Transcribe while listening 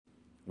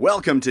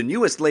Welcome to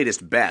Newest,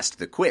 Latest, Best,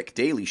 the quick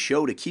daily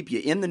show to keep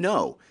you in the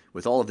know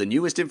with all of the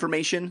newest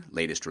information,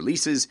 latest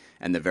releases,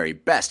 and the very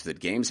best that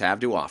games have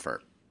to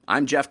offer.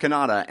 I'm Jeff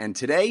Cannata, and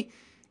today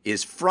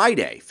is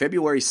Friday,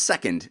 February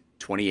 2nd,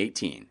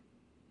 2018.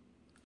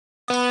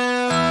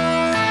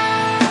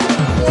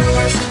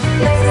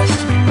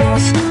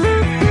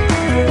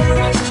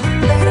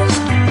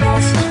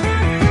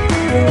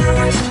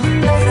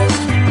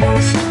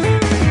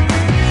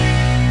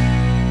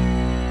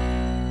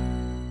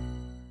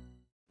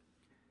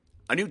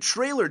 A new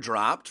trailer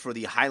dropped for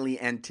the highly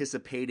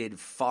anticipated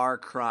Far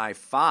Cry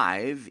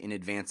 5 in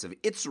advance of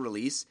its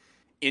release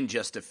in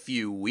just a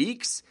few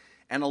weeks.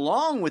 And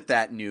along with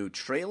that new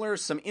trailer,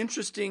 some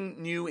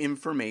interesting new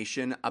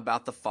information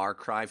about the Far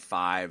Cry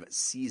 5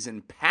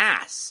 Season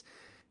Pass.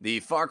 The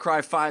Far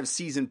Cry 5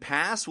 Season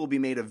Pass will be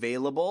made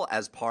available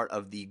as part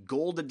of the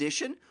Gold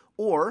Edition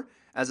or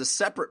as a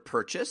separate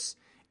purchase,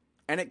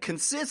 and it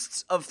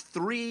consists of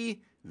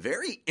three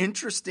very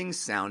interesting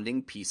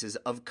sounding pieces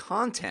of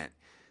content.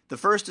 The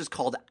first is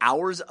called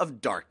Hours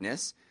of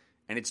Darkness,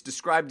 and it's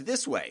described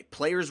this way.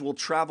 Players will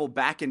travel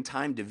back in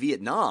time to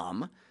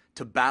Vietnam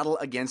to battle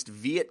against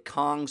Viet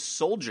Cong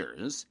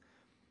soldiers.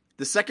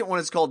 The second one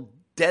is called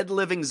Dead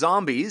Living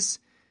Zombies.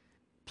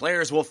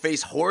 Players will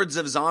face hordes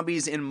of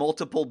zombies in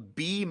multiple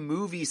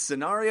B-movie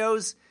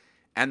scenarios.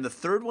 And the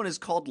third one is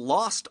called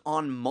Lost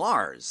on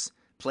Mars.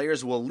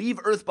 Players will leave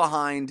Earth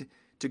behind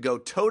to go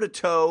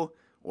toe-to-toe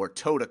or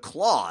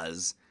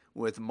toe-to-claws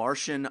with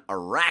Martian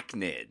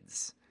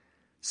arachnids.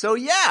 So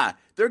yeah,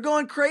 they're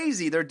going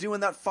crazy. They're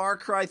doing that Far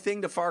Cry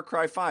thing to Far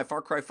Cry 5.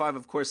 Far Cry 5,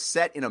 of course,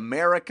 set in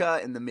America,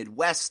 in the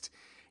Midwest,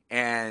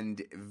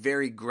 and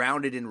very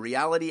grounded in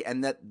reality.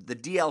 And that the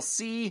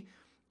DLC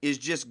is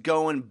just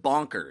going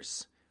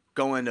bonkers.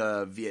 Going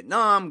to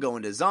Vietnam,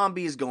 going to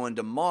zombies, going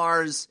to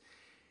Mars.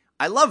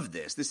 I love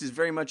this. This is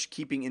very much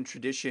keeping in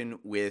tradition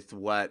with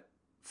what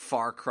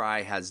Far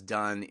Cry has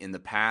done in the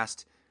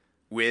past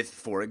with,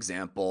 for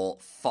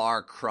example,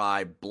 Far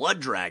Cry Blood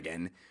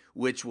Dragon,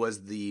 which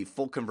was the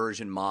full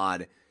conversion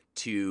mod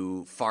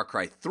to Far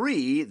Cry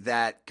 3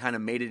 that kind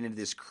of made it into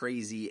this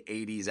crazy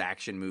 80s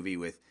action movie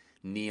with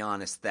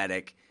neon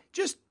aesthetic.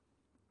 Just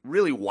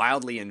really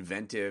wildly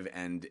inventive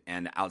and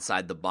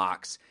outside the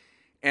box.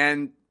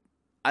 And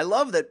I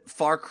love that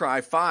Far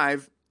Cry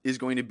 5 is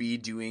going to be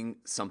doing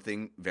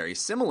something very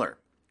similar.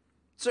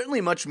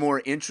 Certainly much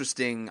more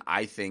interesting,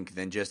 I think,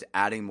 than just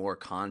adding more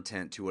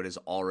content to what is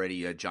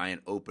already a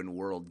giant open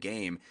world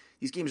game.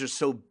 These games are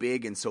so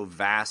big and so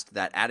vast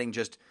that adding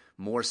just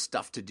more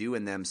stuff to do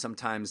in them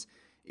sometimes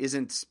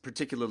isn't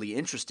particularly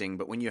interesting.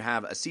 But when you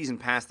have a season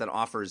pass that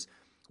offers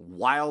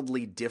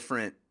wildly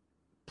different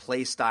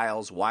play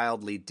styles,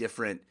 wildly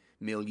different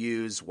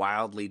milieus,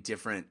 wildly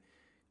different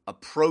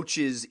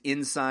approaches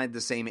inside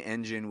the same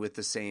engine with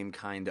the same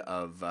kind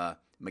of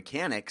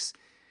mechanics,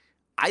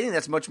 I think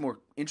that's much more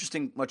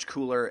interesting, much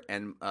cooler,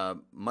 and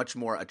much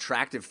more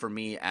attractive for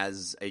me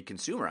as a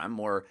consumer. I'm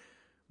more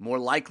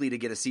likely to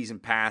get a season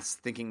pass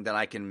thinking that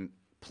I can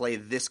play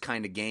this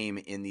kind of game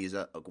in these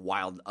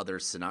wild other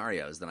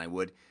scenarios than I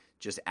would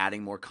just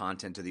adding more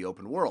content to the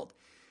open world.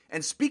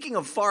 And speaking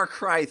of Far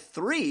Cry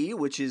 3,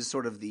 which is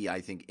sort of the, I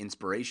think,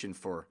 inspiration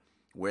for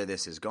where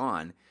this has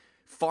gone,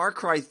 Far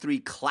Cry 3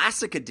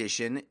 Classic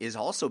Edition has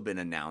also been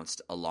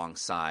announced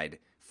alongside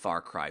Far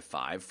Cry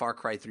 5. Far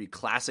Cry 3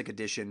 Classic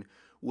Edition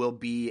will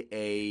be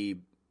a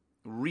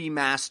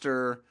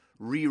remaster,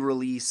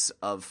 re-release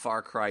of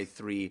Far Cry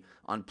 3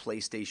 on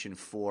PlayStation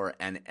 4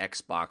 and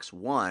Xbox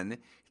One.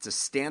 It's a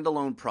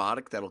standalone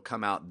product that'll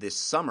come out this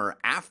summer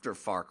after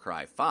Far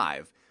Cry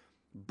 5,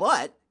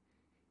 but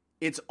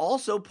it's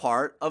also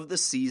part of the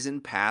Season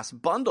Pass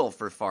bundle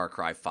for Far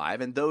Cry 5,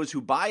 and those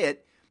who buy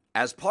it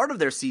as part of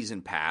their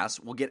Season Pass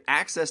will get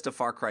access to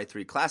Far Cry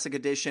 3 Classic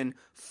Edition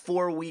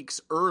 4 weeks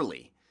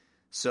early.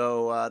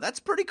 So that's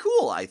pretty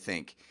cool, I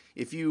think.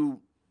 If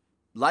you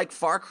like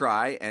Far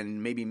Cry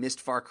and maybe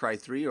missed Far Cry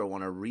 3 or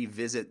want to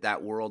revisit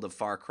that world of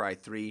Far Cry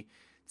 3,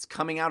 it's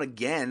coming out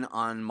again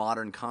on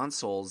modern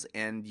consoles,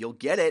 and you'll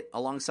get it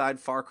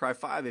alongside Far Cry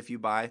 5 if you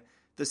buy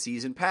the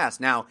Season Pass.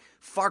 Now,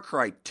 Far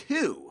Cry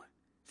 2,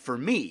 for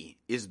me,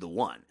 is the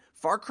one.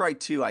 Far Cry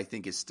 2, I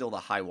think, is still the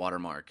high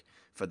watermark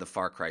for the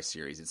Far Cry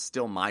series. It's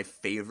still my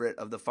favorite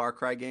of the Far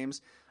Cry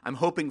games. I'm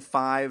hoping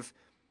 5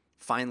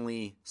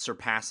 finally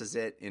surpasses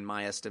it in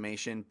my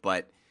estimation,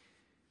 but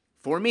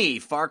for me,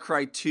 Far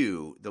Cry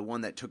 2, the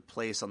one that took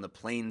place on the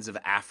plains of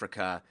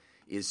Africa,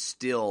 is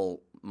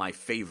still my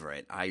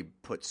favorite. I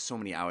put so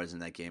many hours in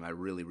that game. I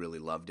really, really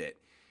loved it.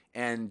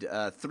 And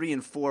 3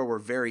 and 4 were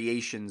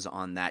variations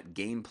on that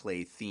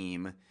gameplay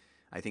theme.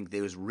 I think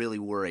those really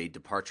were a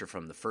departure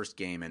from the first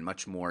game and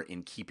much more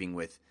in keeping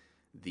with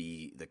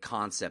the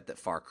concept that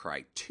Far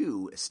Cry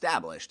 2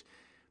 established.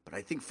 But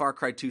I think Far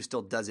Cry 2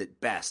 still does it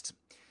best.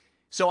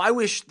 So I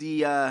wish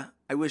the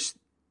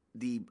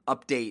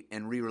update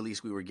and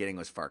re-release we were getting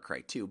was Far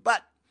Cry 2.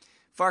 But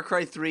Far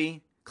Cry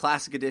 3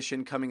 Classic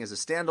Edition coming as a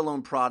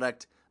standalone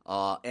product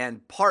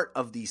and part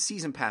of the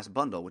Season Pass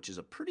bundle, which is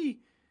a pretty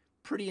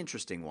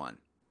interesting one.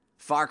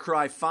 Far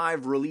Cry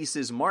 5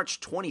 releases March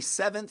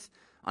 27th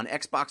on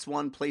Xbox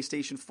One,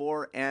 PlayStation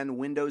 4, and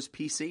Windows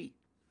PC.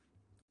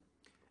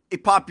 A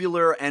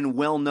popular and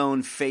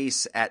well-known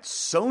face at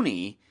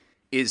Sony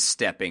is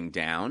stepping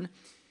down.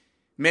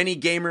 Many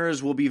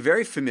gamers will be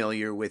very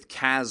familiar with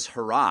Kaz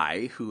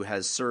Hirai, who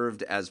has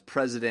served as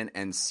president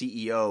and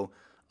CEO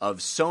of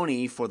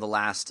Sony for the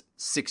last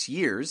 6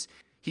 years.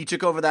 He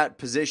took over that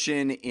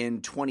position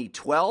in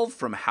 2012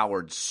 from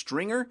Howard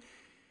Stringer,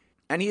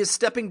 and he is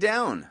stepping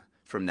down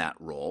from that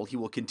role. He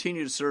will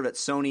continue to serve at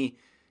Sony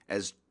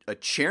as a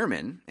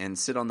chairman and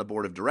sit on the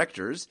board of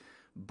directors,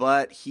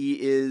 but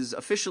he is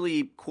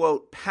officially,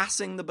 quote,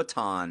 passing the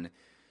baton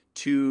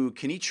to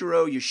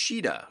Kenichiro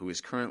Yoshida, who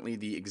is currently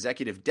the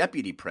executive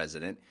deputy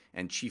president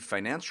and chief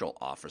financial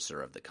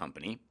officer of the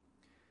company.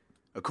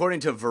 According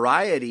to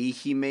Variety,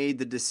 he made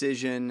the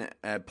decision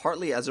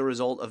partly as a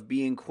result of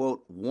being,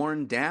 quote,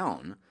 worn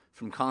down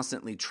from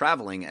constantly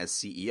traveling as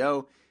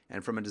CEO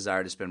and from a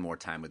desire to spend more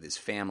time with his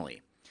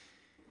family.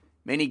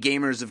 Many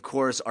gamers, of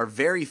course, are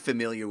very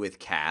familiar with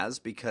Kaz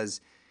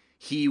because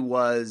he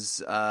was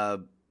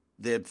the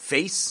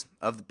face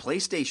of the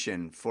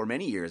PlayStation for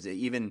many years.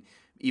 Even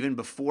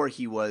before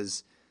he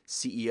was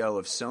CEO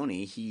of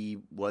Sony, he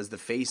was the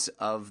face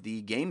of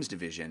the games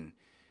division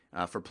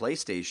for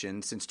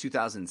PlayStation since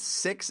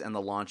 2006 and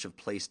the launch of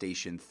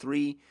PlayStation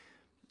 3.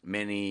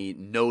 Many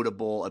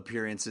notable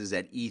appearances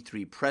at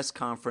E3 press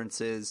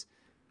conferences,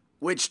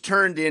 which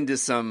turned into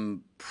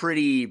some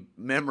pretty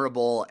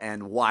memorable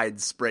and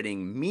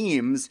wide-spreading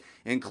memes,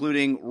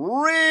 including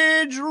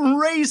Ridge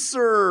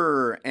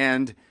Racer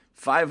and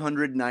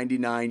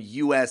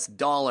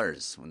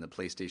 $599 when the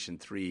PlayStation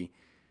 3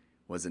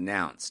 was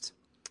announced.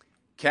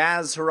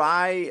 Kaz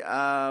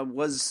Hirai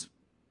was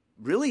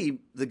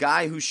really the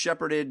guy who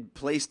shepherded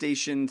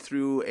PlayStation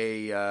through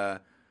a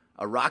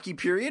rocky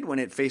period when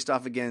it faced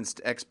off against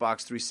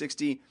Xbox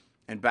 360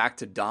 and back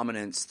to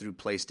dominance through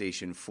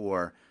PlayStation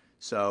 4.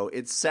 So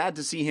it's sad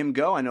to see him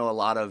go. I know a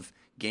lot of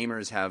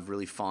gamers have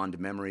really fond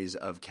memories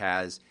of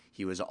Kaz.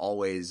 He was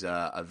always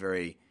a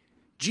very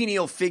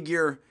genial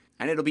figure,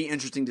 and it'll be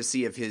interesting to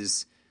see if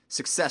his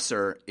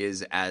successor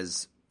is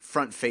as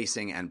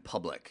front-facing and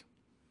public.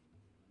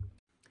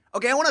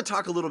 Okay, I want to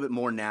talk a little bit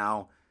more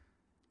now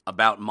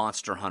about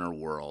Monster Hunter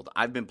World.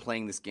 I've been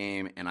playing this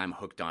game, and I'm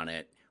hooked on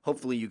it.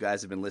 Hopefully you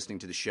guys have been listening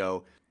to the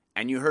show,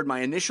 and you heard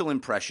my initial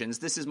impressions.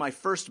 This is my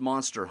first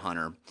Monster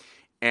Hunter,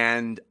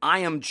 and I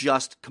am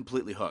just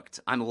completely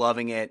hooked. I'm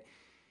loving it.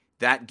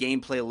 That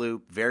gameplay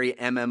loop, very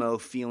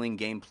MMO-feeling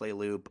gameplay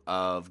loop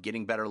of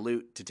getting better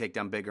loot to take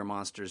down bigger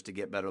monsters, to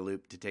get better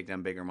loot to take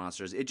down bigger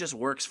monsters. It just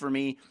works for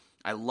me.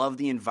 I love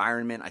the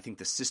environment. I think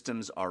the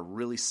systems are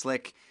really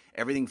slick.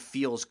 Everything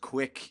feels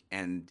quick,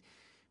 and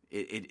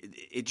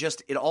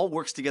it all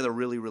works together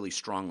really, really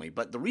strongly.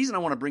 But the reason I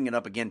want to bring it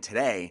up again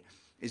today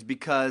is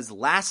because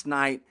last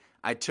night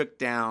I took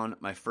down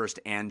my first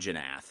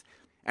Anjanath.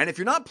 And if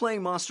you're not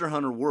playing Monster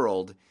Hunter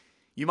World,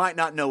 you might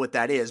not know what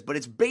that is, but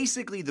it's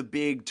basically the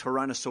big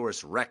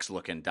Tyrannosaurus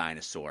Rex-looking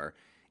dinosaur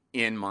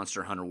in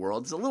Monster Hunter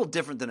World. It's a little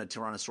different than a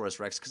Tyrannosaurus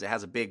Rex because it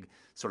has a big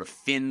sort of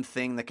fin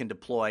thing that can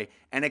deploy,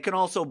 and it can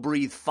also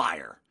breathe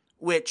fire,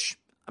 which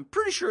I'm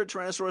pretty sure a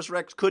Tyrannosaurus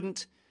Rex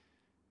couldn't.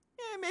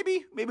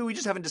 Maybe we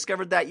just haven't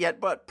discovered that yet,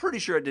 but pretty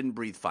sure it didn't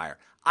breathe fire.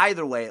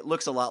 Either way, it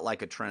looks a lot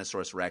like a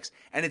Tyrannosaurus Rex,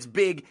 and it's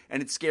big,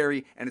 and it's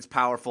scary, and it's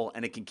powerful,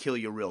 and it can kill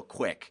you real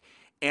quick.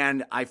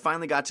 And I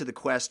finally got to the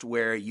quest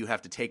where you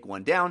have to take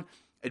one down.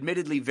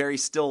 Admittedly, very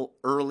still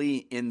early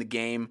in the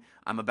game.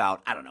 I'm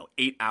about,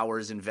 8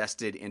 hours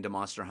invested into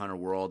Monster Hunter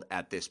World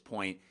at this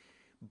point.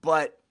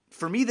 But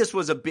for me, this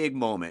was a big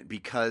moment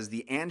because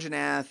the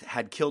Anjanath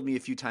had killed me a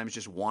few times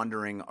just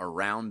wandering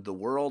around the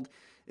world.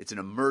 It's an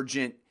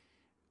emergent,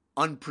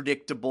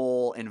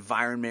 unpredictable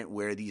environment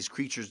where these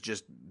creatures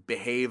just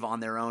behave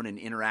on their own and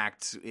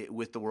interact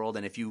with the world.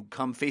 And if you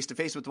come face to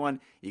face with one,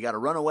 you got to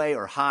run away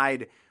or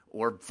hide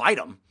or fight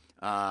them.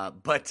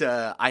 But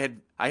I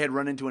had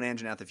run into an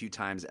Anjanath a few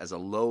times as a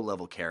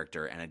low-level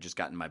character and had just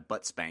gotten my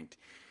butt spanked.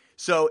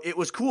 So it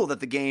was cool that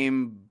the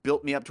game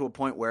built me up to a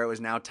point where it was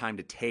now time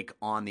to take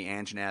on the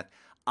Anjanath.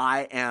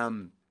 I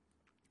am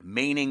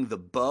maining the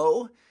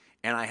bow,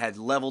 and I had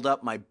leveled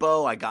up my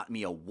bow. I got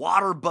me a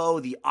water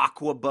bow, the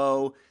aqua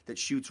bow that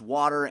shoots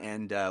water,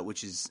 and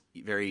which is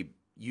very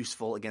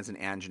useful against an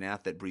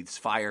Anjanath that breathes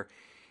fire.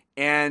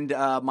 And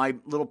my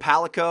little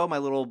Palico, my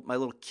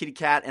little kitty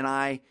cat, and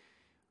I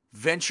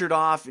ventured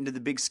off into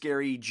the big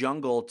scary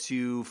jungle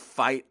to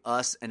fight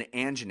us an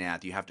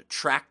Anjanath. You have to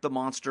track the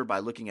monster by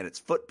looking at its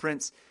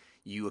footprints.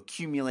 You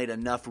accumulate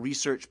enough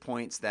research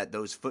points that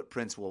those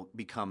footprints will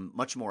become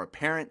much more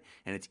apparent,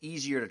 and it's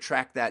easier to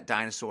track that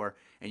dinosaur.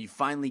 And you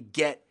finally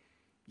get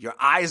your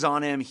eyes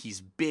on him.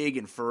 He's big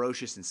and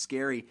ferocious and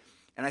scary.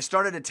 And I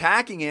started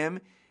attacking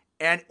him,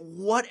 and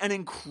what an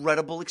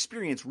incredible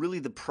experience. Really,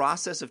 the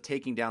process of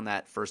taking down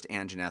that first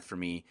Anjanath for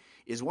me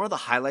is one of the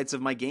highlights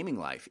of my gaming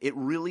life. It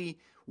really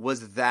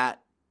was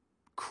that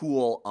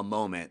cool a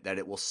moment that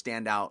it will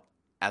stand out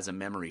as a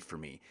memory for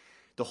me.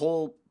 The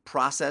whole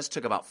process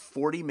took about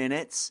 40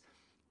 minutes,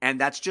 And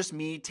that's just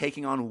me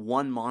taking on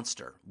one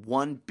monster,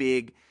 one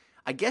big,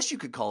 I guess you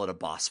could call it a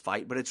boss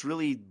fight, but it's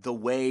really the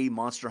way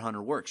Monster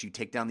Hunter works. You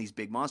take down these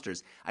big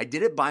monsters. I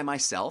did it by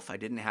myself. I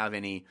didn't have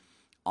any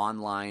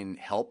online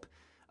help,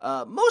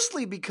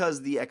 mostly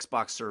because the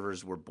Xbox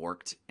servers were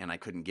borked and I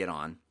couldn't get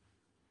on.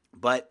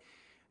 But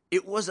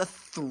it was a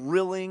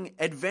thrilling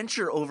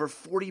adventure, over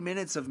 40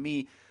 minutes of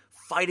me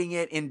fighting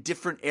it in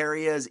different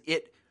areas,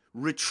 it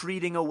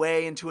retreating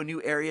away into a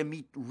new area,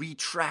 me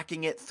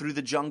retracking it through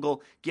the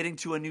jungle, getting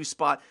to a new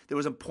spot. There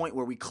was a point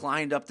where we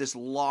climbed up this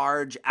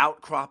large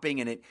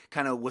outcropping and it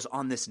kind of was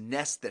on this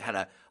nest that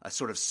had a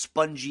sort of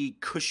spongy,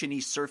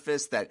 cushiony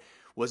surface that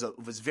was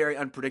very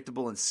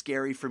unpredictable and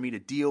scary for me to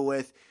deal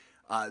with.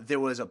 There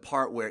was a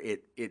part where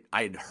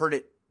I had hurt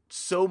it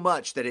so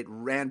much that it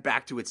ran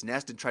back to its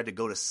nest and tried to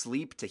go to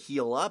sleep to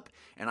heal up,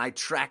 and I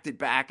tracked it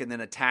back and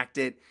then attacked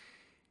it.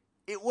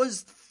 It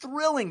was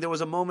thrilling. There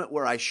was a moment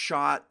where I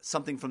shot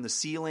something from the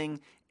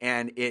ceiling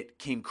and it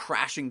came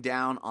crashing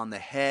down on the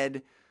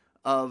head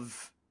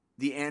of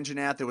the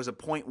Anjanath. There was a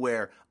point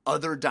where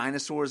other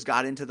dinosaurs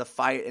got into the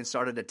fight and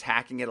started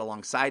attacking it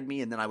alongside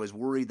me, and then I was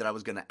worried that I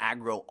was going to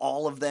aggro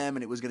all of them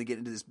and it was going to get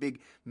into this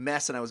big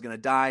mess and I was going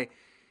to die.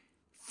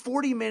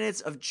 40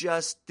 minutes of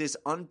just this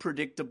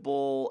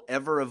unpredictable,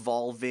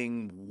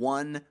 ever-evolving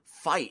one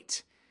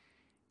fight.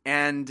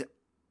 And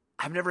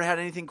I've never had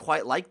anything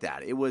quite like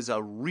that. It was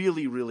a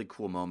really, really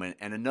cool moment,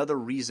 and another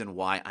reason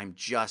why I'm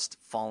just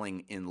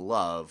falling in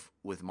love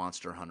with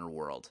Monster Hunter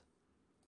World.